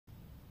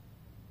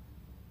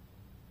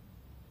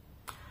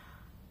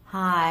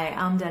Hi,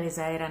 I'm Dahlia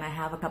Zayed and I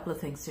have a couple of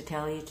things to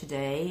tell you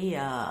today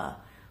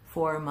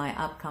for my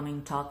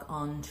upcoming talk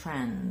on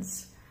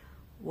trends.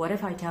 What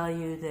if I tell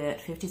you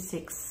that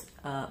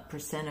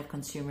 56% of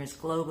consumers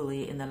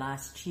globally in the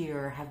last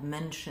year have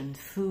mentioned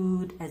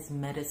food as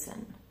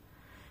medicine?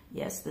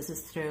 Yes, this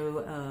is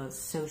through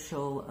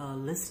social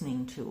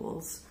listening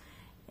tools.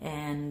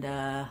 And,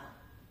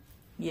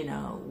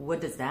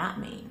 what does that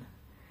mean?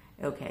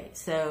 Okay,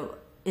 so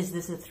is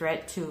this a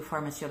threat to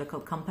pharmaceutical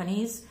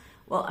companies?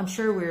 Well, I'm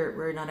sure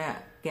we're not going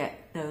to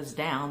get those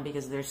down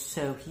because they're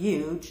so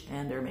huge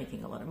and they're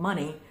making a lot of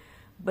money.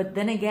 But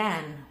then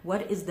again,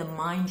 what is the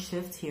mind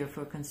shift here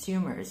for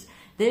consumers?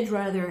 They'd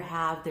rather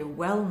have their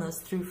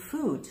wellness through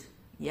food.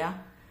 Yeah.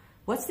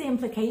 What's the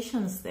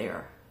implications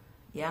there?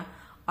 Yeah.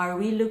 Are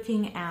we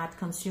looking at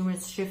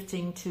consumers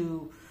shifting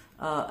to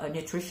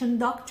nutrition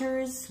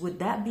doctors? Would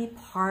that be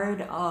part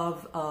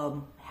of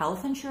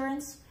health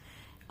insurance?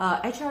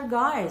 HR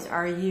guys,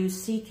 are you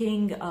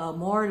seeking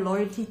more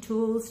loyalty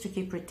tools to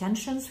keep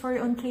retentions for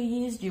your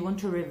employees? Do you want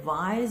to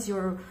revise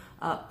your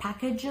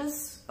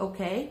packages?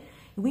 Okay.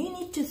 We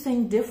need to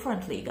think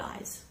differently,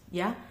 guys.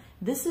 Yeah.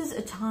 This is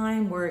a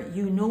time where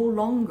you no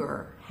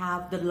longer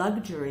have the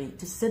luxury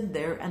to sit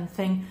there and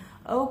think,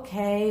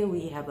 okay,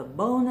 we have a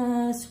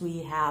bonus,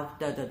 we have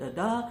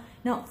da-da-da-da.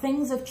 No,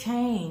 things have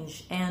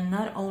changed, and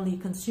not only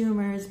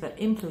consumers, but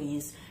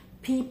employees,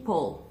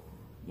 people,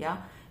 yeah?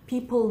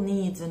 People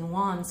needs and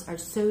wants are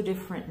so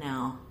different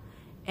now.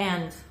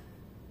 And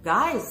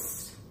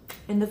guys,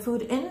 in the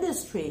food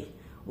industry,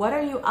 what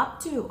are you up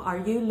to? Are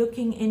you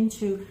looking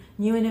into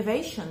new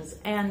innovations?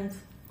 And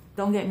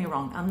don't get me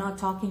wrong, I'm not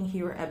talking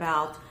here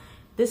about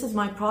this is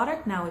my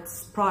product, now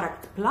it's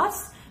product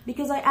plus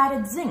because I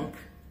added zinc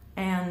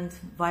and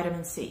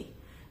vitamin C.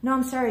 No,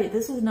 I'm sorry,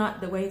 this is not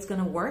the way it's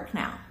going to work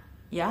now.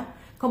 Yeah?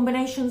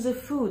 Combinations of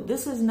food.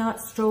 This is not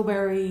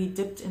strawberry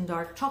dipped in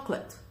dark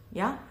chocolate.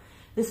 Yeah?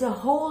 There's a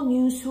whole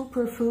new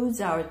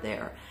superfoods out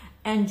there.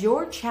 And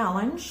your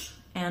challenge,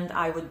 and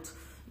I would,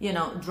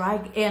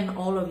 drag in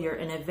all of your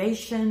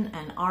innovation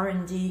and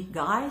R&D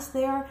guys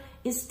there,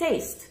 is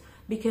taste.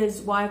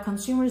 Because while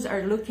consumers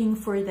are looking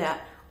for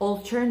that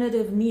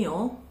alternative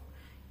meal,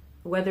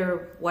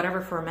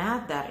 whatever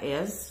format that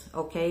is,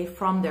 okay,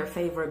 from their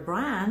favorite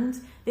brand,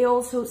 they're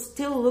also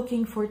still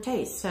looking for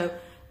taste. So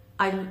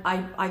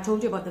I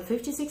told you about the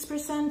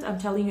 56%. I'm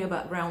telling you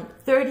about around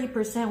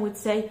 30% would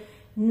say,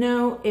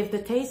 no, if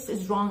the taste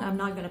is wrong, I'm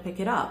not going to pick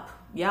it up.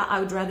 Yeah, I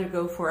would rather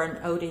go for an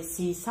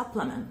OTC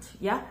supplement.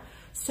 Yeah,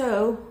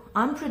 so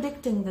I'm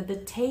predicting that the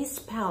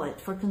taste palette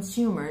for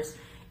consumers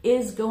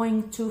is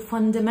going to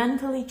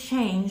fundamentally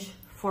change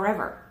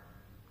forever.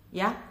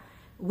 Yeah,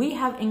 we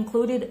have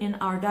included in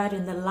our diet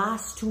in the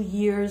last 2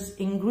 years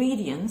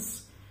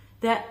ingredients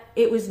that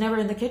it was never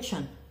in the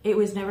kitchen. It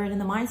was never in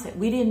the mindset.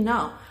 We didn't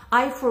know.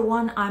 I, for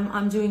one,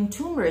 I'm doing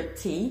turmeric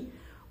tea,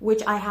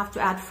 which I have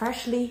to add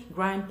freshly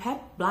ground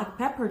black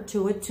pepper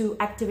to it to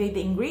activate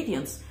the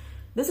ingredients.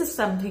 This is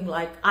something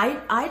like,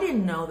 I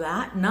didn't know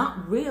that,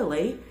 not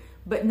really,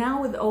 but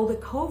now with all the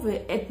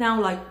COVID,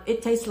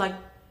 it tastes like,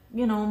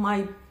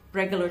 my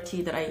regular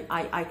tea that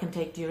I can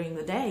take during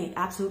the day.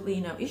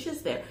 Absolutely no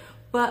issues there.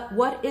 But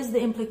what is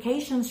the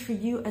implications for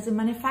you as a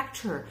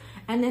manufacturer?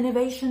 And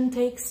innovation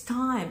takes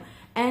time.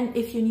 And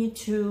if you need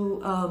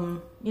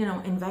to,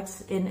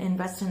 invest in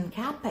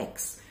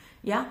CapEx,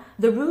 yeah,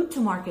 the route to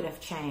market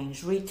have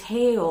changed.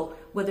 Retail,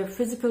 whether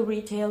physical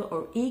retail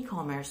or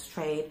e-commerce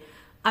trade.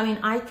 I mean,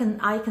 I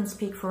can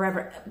speak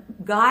forever.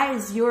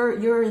 Guys,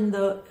 you're in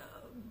the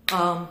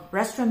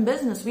restaurant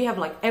business. We have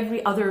like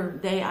every other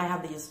day I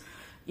have these,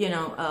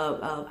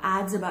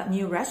 ads about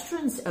new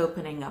restaurants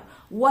opening up.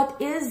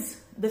 What is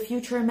the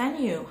future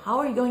menu? How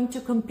are you going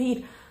to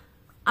compete?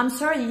 I'm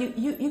sorry,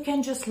 you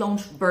can't just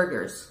launch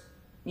burgers.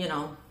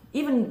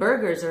 Even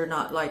burgers are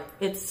not like,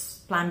 it's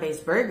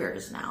plant-based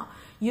burgers now.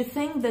 You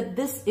think that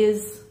this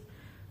is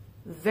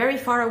very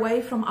far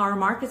away from our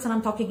markets, and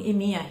I'm talking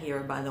EMEA here,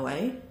 by the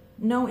way.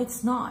 No,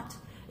 it's not.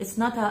 It's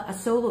not a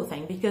solo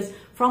thing, because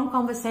from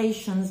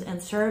conversations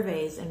and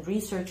surveys and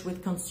research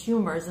with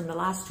consumers in the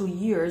last 2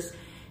 years,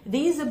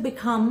 these have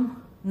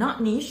become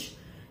not niche,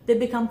 they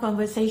become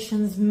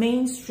conversations,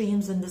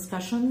 mainstreams and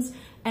discussions.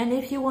 And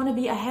if you want to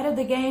be ahead of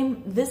the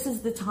game, this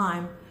is the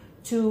time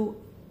to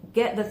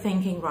get the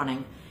thinking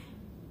running.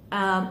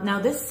 Now,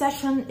 this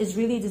session is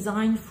really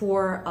designed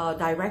for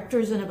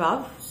directors and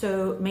above,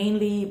 so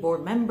mainly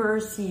board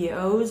members,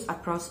 CEOs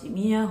across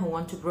EMEA who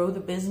want to grow the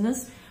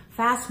business,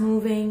 fast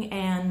moving,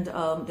 and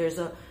there's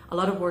a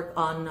lot of work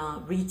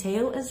on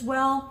retail as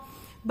well.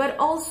 But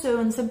also,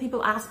 and some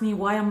people ask me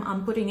why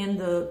I'm putting in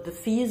the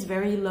fees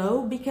very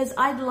low, because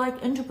I'd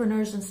like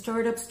entrepreneurs and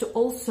startups to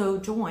also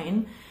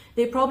join.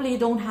 They probably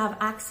don't have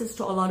access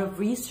to a lot of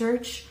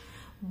research,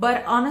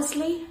 but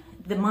honestly,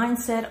 the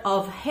mindset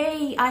of,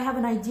 hey, I have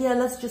an idea,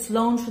 let's just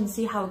launch and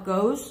see how it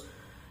goes,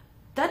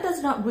 that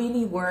does not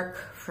really work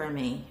for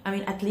me. I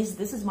mean, at least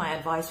this is my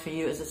advice for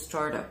you as a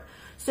startup.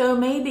 So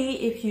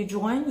maybe if you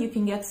join, you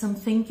can get some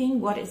thinking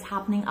what is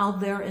happening out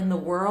there in the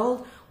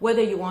world,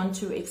 whether you want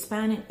to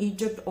expand in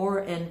Egypt or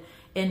in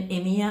in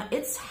EMEA.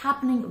 It's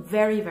happening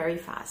very, very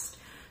fast.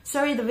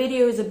 Sorry, the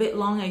video is a bit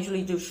long. I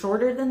usually do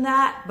shorter than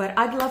that, but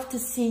I'd love to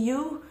see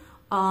you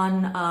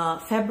on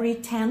February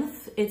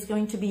 10th. It's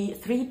going to be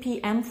 3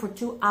 p.m. for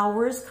 2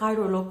 hours,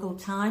 Cairo local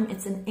time.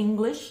 It's in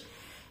English,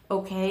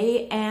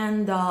 okay?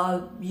 And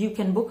you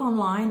can book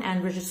online,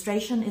 and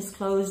registration is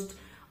closed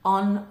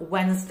on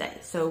Wednesday,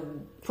 so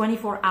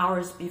 24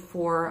 hours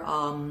before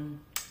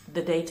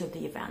the date of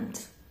the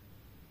event.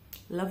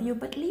 Love you,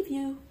 but leave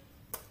you.